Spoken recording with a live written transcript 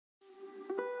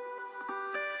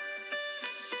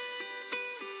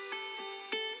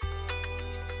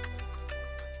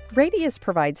Radius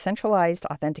provides centralized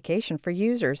authentication for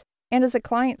users and is a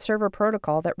client-server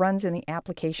protocol that runs in the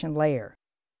application layer.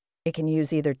 It can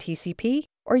use either TCP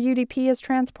or UDP as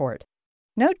transport.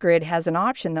 Nodegrid has an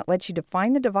option that lets you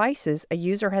define the devices a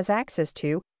user has access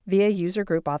to via user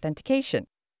group authentication.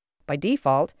 By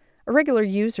default, a regular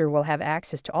user will have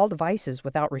access to all devices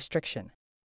without restriction.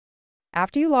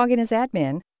 After you log in as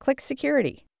admin, click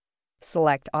Security.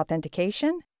 Select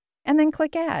Authentication, and then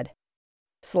click Add.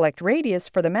 Select Radius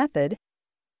for the method,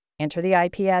 enter the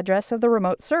IP address of the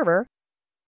remote server,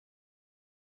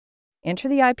 enter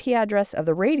the IP address of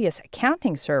the Radius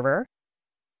accounting server,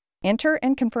 enter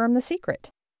and confirm the secret.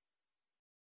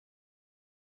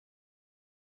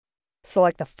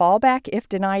 Select the Fallback if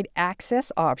denied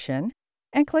access option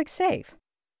and click Save.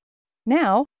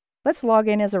 Now, let's log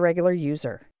in as a regular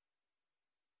user.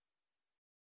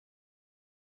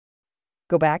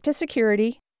 Go back to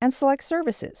Security and select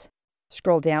Services.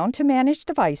 Scroll down to Manage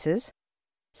Devices.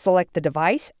 Select the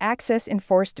Device Access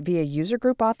Enforced via User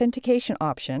Group Authentication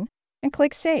option and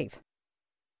click Save.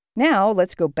 Now,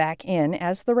 let's go back in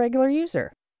as the regular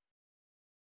user.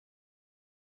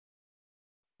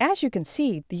 As you can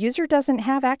see, the user doesn't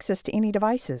have access to any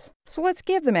devices, so let's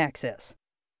give them access.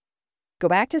 Go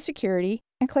back to Security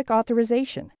and click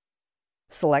Authorization.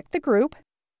 Select the group,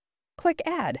 click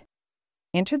Add.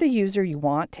 Enter the user you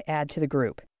want to add to the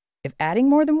group. If adding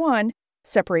more than one,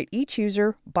 separate each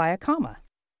user by a comma.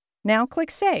 Now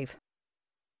click Save.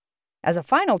 As a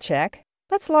final check,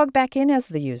 let's log back in as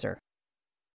the user.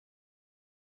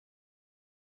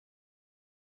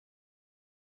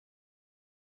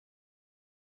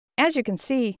 As you can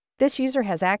see, this user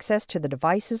has access to the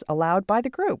devices allowed by the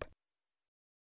group.